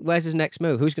 Where's his next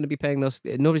move? Who's going to be paying those?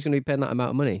 Nobody's going to be paying that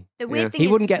amount of money. The weird thing he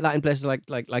wouldn't get that in places like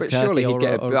Turkey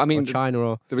or China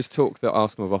or. There was talk that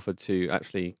Arsenal have offered to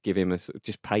actually give him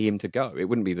just pay him to go. It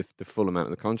wouldn't be the full amount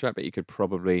of the contract, but you could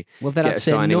probably get a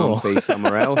signing on fee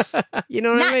somewhere else. You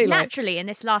know what I mean? Naturally, in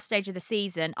this last stage of the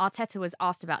season, Arteta was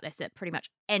asked about this at pretty much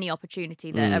any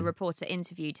opportunity that a reporter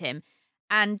interviewed him.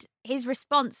 And his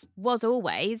response was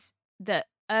always that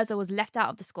Özil was left out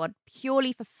of the squad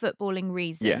purely for footballing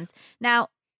reasons. Yeah. Now,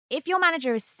 if your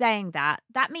manager is saying that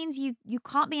means you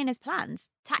can't be in his plans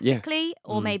tactically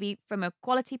or maybe from a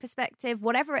quality perspective,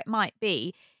 whatever it might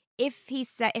be. If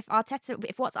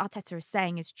what Arteta is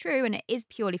saying is true and it is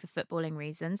purely for footballing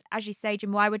reasons, as you say,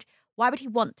 Jim, why would he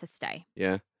want to stay?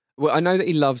 Yeah. Well, I know that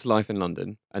he loves life in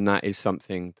London, and that is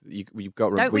something you've got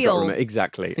to remember.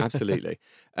 Exactly, absolutely.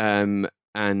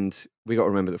 And we got to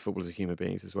remember that footballers are human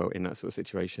beings as well in that sort of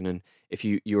situation. And if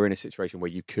you're in a situation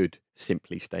where you could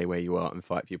simply stay where you are and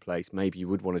fight for your place, maybe you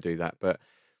would want to do that. But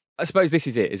I suppose this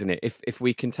is it, isn't it? If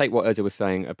we can take what Özil was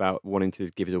saying about wanting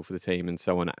to give his all for the team and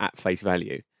so on at face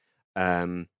value,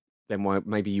 then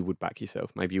maybe you would back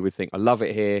yourself. Maybe you would think, I love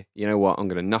it here. You know what? I'm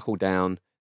going to knuckle down,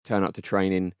 turn up to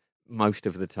training most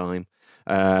of the time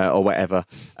or whatever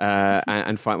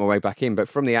and fight my way back in. But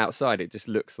from the outside it just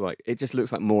looks like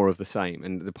more of the same,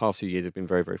 and the past few years have been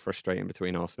very, very frustrating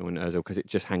between Arsenal and Özil because it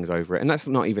just hangs over it, and that's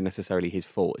not even necessarily his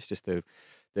fault. It's just the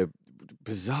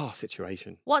bizarre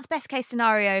situation. What's best case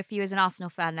scenario for you as an Arsenal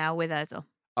fan now with Özil?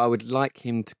 I would like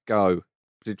him to go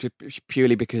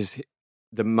purely because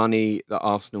the money that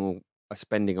Arsenal are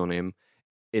spending on him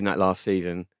in that last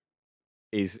season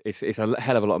it's a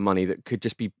hell of a lot of money that could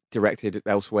just be directed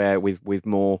elsewhere with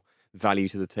more value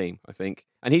to the team, I think.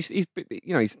 And he's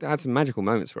had some magical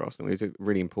moments for Arsenal. He's a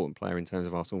really important player in terms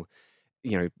of Arsenal,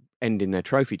 ending their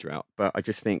trophy drought. But I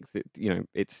just think that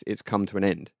it's come to an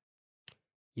end.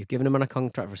 You've given him on a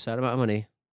contract for a certain amount of money.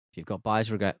 If you've got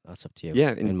buyer's regret, that's up to you.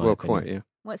 Yeah, quite. Yeah.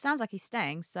 Well, it sounds like he's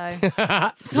staying. So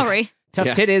sorry. Tough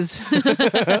titties.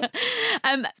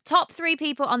 Top 3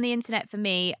 people on the internet for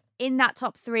me. In that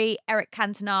top 3, Eric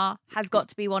Cantona has got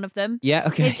to be one of them. Yeah,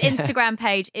 okay. His Instagram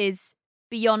page is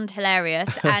beyond hilarious,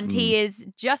 and he has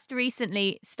just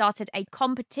recently started a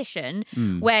competition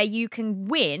where you can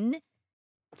win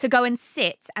to go and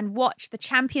sit and watch the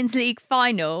Champions League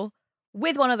final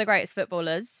with one of the greatest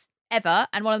footballers ever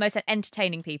and one of the most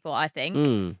entertaining people, I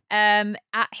think,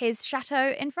 at his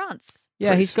chateau in France.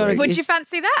 Yeah, Would you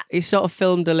fancy that? He's sort of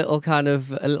filmed a little kind of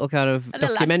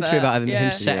documentary about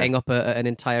him setting up an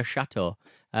entire chateau,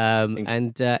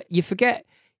 and you forget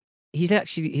he's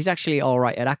actually all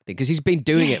right at acting because he's been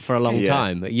doing it for a long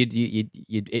time. It'd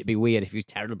be weird if he was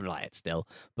terrible at it still,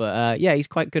 but he's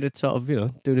quite good at sort of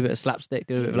doing a bit of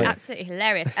slapstick. Absolutely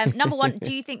hilarious. Number 1,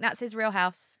 do you think that's his real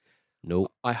house? No,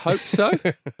 I hope so,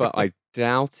 but I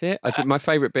doubt it. My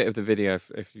favourite bit of the video,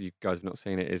 if you guys have not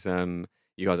seen it, is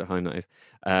you guys at home,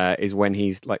 that is when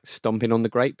he's like stomping on the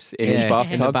grapes in his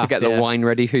bathtub to get the wine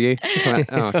ready for you. It's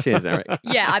like, oh, cheers, Eric.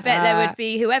 Yeah, I bet there would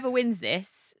be, whoever wins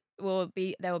this, there will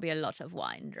be a lot of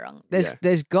wine drunk.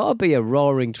 There's got to be a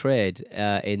roaring trade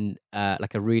in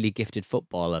like a really gifted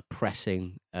footballer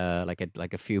pressing like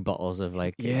a few bottles of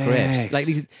grapes. Like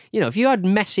if you had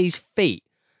Messi's feet.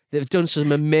 They've done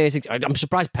some amazing. I'm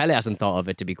surprised Pele hasn't thought of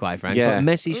it, to be quite frank. But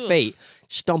Messi's feet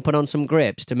stomping on some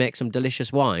grapes to make some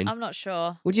delicious wine, I'm not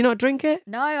sure. would you not drink it?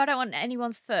 No, I don't want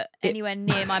anyone's foot anywhere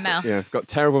near my mouth. Yeah, I've got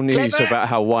terrible news about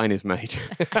how wine is made.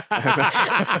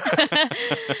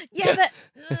 Yeah,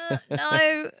 but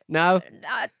no. No?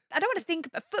 I don't want to think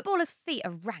about footballers' feet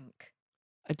are rank.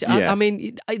 I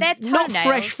mean, Their not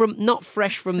fresh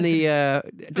toenails. from the.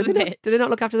 Do they not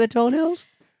look after their toenails?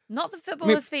 Not the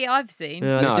footballers' feet I've seen.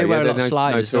 They do wear a lot of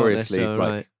sliders, don't they? notoriously So,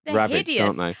 right. They're ravaged, hideous.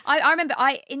 aren't they? I remember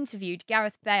I interviewed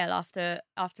Gareth Bale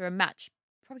after a match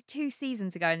probably 2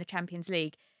 seasons ago in the Champions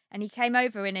League, and he came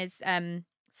over in his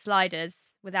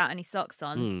sliders without any socks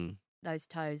on. Those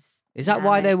toes. Is that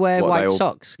why they wear white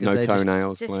socks? No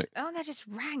toenails. They're just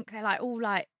rank. They're like all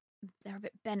like they're a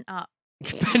bit bent up.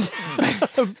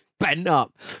 Bent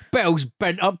up. Bell's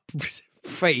bent up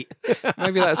feet.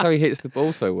 Maybe that's how he hits the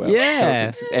ball so well. Yeah.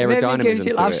 It's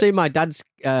aerodynamism. I've seen my dad's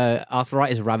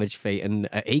arthritis ravaged feet, and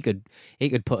he could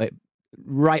put it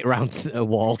right around the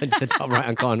wall into the top right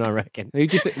hand corner, I reckon. Who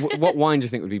do you think? What wine do you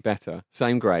think would be better?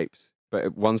 Same grapes,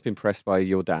 but one's been pressed by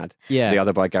your dad. Yeah. The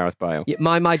other by Gareth Bale. Yeah,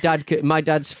 my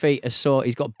dad's feet are sore.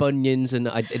 He's got bunions, and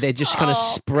they're just kind of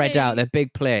spread out. They're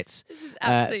big plates. This is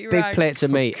absolutely big rank. plates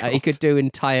of meat. He could do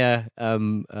entire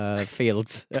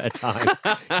fields at a time,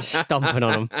 stomping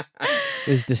on them.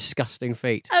 His disgusting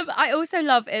feet. I also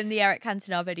love in the Eric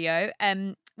Cantona video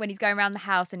when he's going around the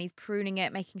house and he's pruning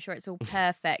it, making sure it's all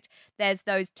perfect. There's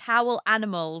those towel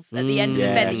animals at the end of the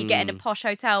bed that you get in a posh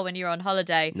hotel when you're on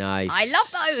holiday. Nice. I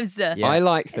love those. Yeah. I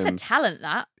like It's them. a talent,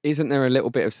 that. Isn't there a little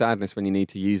bit of sadness when you need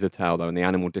to use a towel though, and the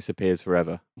animal disappears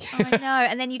forever? I know.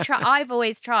 And then you try. I've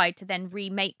always tried to then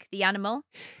remake the animal.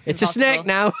 It's a snake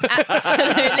now.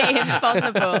 Absolutely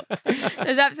impossible.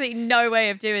 There's absolutely no way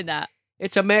of doing that.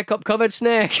 It's a makeup covered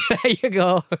snake. There you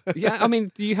go. Yeah, I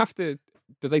mean, do you have to?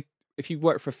 Do they? If you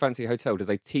work for a fancy hotel, do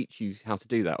they teach you how to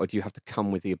do that, or do you have to come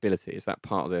with the ability? Is that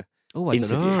part of the Oh, I don't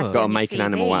interview? know. You've got to Your make an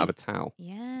animal CV. out of a towel.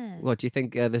 Yeah. What do you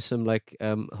think? There's some like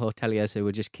hoteliers who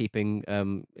were just keeping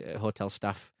hotel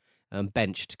staff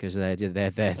benched because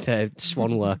their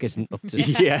swan work isn't up to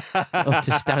Yeah, up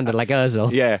to standard like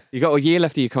Özil. yeah. You got a year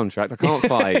left of your contract. I can't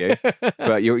fire you,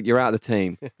 but you're out of the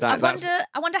team. I That's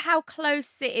wonder how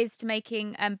close it is to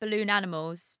making balloon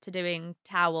animals to doing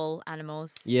towel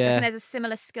animals. Yeah. I think there's a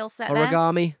similar skill set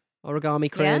there.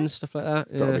 Origami cranes, stuff like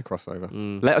that. got to be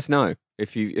crossover. Let us know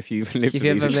if you've lived If through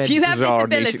you ever these made- If you have this bizarre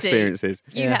niche ability, experiences.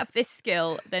 If you Yeah. have this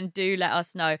skill, then do let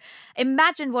us know.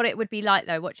 Imagine what it would be like,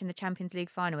 though, watching the Champions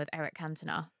League final with Eric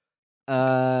Cantona.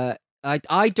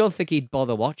 I don't think he'd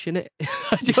bother watching it.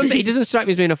 He doesn't strike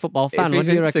me as being a football fan. If What his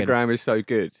do you reckon? Instagram is so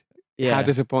good, Yeah. how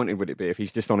disappointed would it be if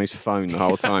he's just on his phone the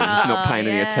whole time, just not paying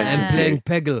any yeah. attention I'm to playing you?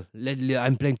 Peggle.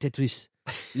 I'm playing Tetris.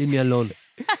 Leave me alone.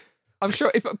 I'm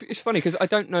sure it's funny because I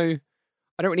don't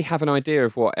really have an idea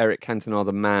of what Eric Cantona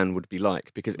the man would be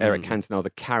like, because Eric Cantona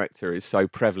the character is so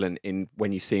prevalent in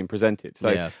when you see him presented. So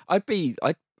Yeah. I'd be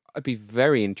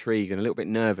very intrigued and a little bit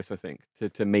nervous, I think,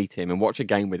 to meet him and watch a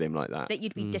game with him like that. That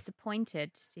you'd be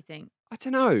disappointed, do you think? I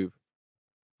don't know.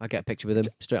 I get a picture with him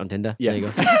straight on Tinder. Yeah. There you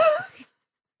go.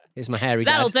 Here's my hairy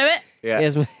dad. That'll do it. Yeah.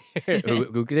 Here's my...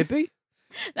 Who could it be?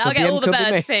 That'll Could be get him, all the could be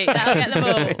birds' me. feet. That'll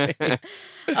get them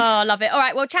all. Oh, love it. All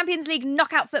right, well, Champions League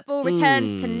knockout football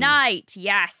returns tonight.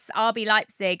 Yes, RB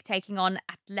Leipzig taking on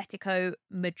Atletico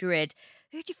Madrid.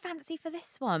 Who do you fancy for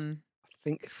this one? I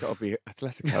think it's got to be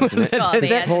Atletico, isn't it? Gotta be,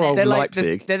 hasn't Poor it? old They're like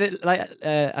Leipzig. they're like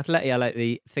Atleti are like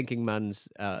the thinking woman's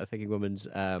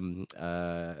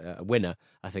winner,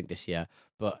 I think, this year.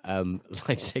 But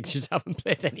Leipzig just haven't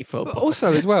played any football. But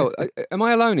also, as well, am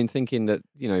I alone in thinking that,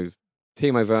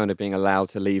 Timo Werner being allowed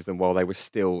to leave them while they were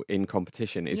still in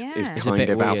competition is Yeah. It's a kind bit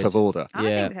of out weird. of order? I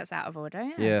Yeah. think that's out of order.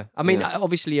 Yeah. Yeah, I mean, Yeah.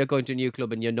 obviously you're going to a new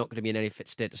club and you're not going to be in any fit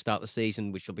state to start the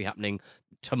season, which will be happening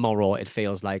tomorrow. It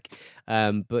feels like,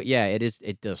 but yeah,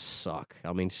 it does suck.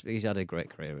 I mean, he's had a great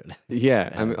career. Really.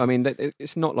 Yeah, I mean,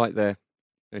 it's not like they're,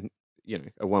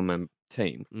 a one-man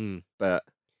team, but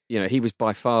he was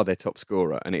by far their top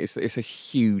scorer, and it's a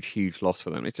huge, huge loss for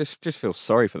them. It just feels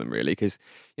sorry for them, really, because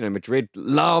Madrid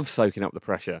love soaking up the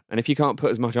pressure, and if you can't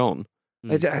put as much on,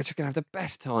 they're just going to have the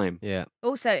best time. Yeah.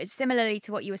 Also, it's similarly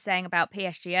to what you were saying about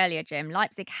PSG earlier, Jim.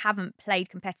 Leipzig haven't played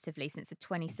competitively since the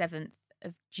 27th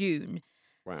of June.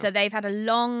 Wow. So they've had a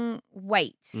long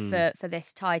wait for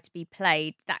this tie to be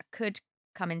played. That could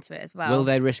come into it as well. Will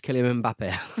they risk Kylian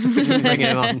Mbappe? Bringing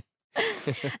him on.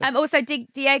 Also,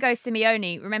 Diego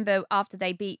Simeone, remember after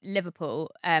they beat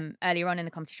Liverpool earlier on in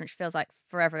the competition, which feels like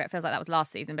forever, it feels like that was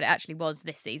last season, but it actually was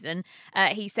this season.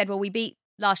 He said, well, we beat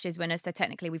last year's winners, so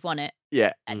technically we've won it.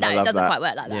 Yeah, No, I it love doesn't that. quite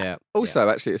work like that. Yeah. Also,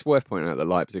 actually, it's worth pointing out that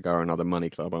Leipzig are another money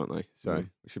club, aren't they? So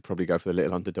we should probably go for the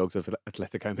little underdogs of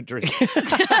Atletico Madrid.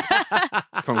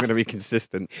 If I'm going to be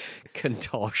consistent.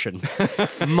 Contortions.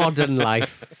 Modern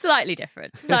life. Slightly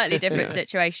different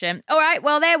situation. All right,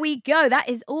 well, there we go. That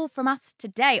is all from us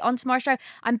today. On tomorrow's show,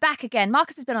 I'm back again.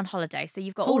 Marcus has been on holiday, so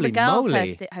you've got all Holy the girls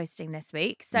moly. hosting this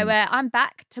week. So I'm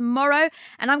back tomorrow,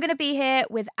 and I'm going to be here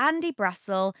with Andy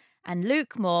Brassel and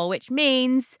Luke Moore, which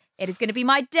means it is going to be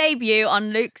my debut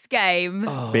on Luke's game.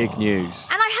 Big news.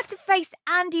 And I have to face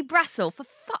Andy Brassel, for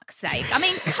fuck's sake. I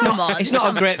mean, come on. It's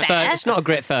not a great unfair. it's not a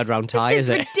great third round tie, This is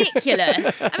it?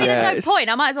 ridiculous. I mean, Yeah, there's no point.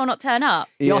 I might as well not turn up.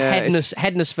 You're Yeah, it's-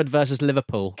 Hednesford versus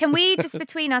Liverpool. Can we just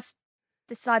between us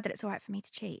decide that it's all right for me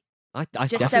to cheat? I Just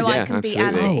so definitely- I can beat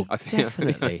absolutely. Andy. Oh, I think,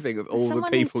 definitely. I think of all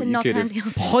Someone the needs people to you knock could have Andy off.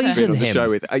 been Poison on the him. show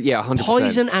with. Yeah, 100%.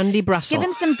 Poison Andy Brassel. Give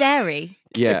him some dairy.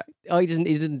 Yeah. Oh, he doesn't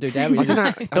do dairy. I don't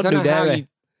know. Don't do dairy.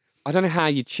 I don't know how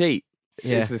you cheat.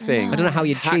 Yeah. Is the thing. I don't know how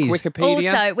you Hack cheese.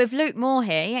 Wikipedia. Also, with Luke Moore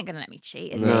here, he ain't going to let me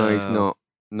cheat, is he? No, he's not.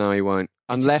 No, he won't.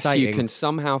 Unless you exciting. can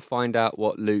somehow find out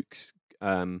what Luke's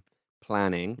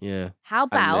planning. Yeah. How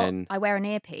about then- I wear an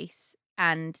earpiece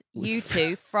and you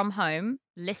two from home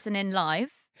listen in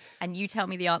live and you tell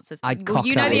me the answers? Will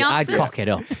you know the I'd answers? cock it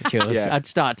up, Jules. Yeah. I'd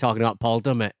start talking about Paul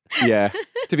Dummett. Yeah.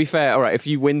 To be fair, all right, if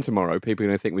you win tomorrow, people are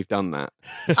going to think we've done that.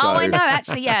 So, Oh, I know.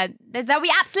 Actually, yeah. There'll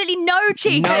be absolutely no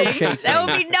cheating. No cheating. There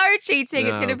will be no cheating.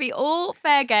 It's No. going to be all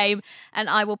fair game, and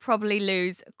I will probably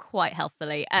lose quite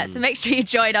healthily. So make sure you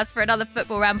join us for another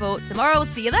football ramble tomorrow. We'll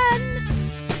see you then.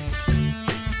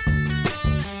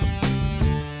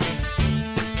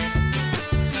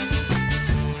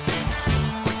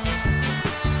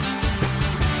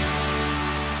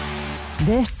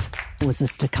 This was a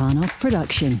Stakhanov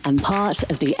production and part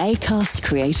of the Acast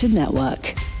Created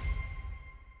Network.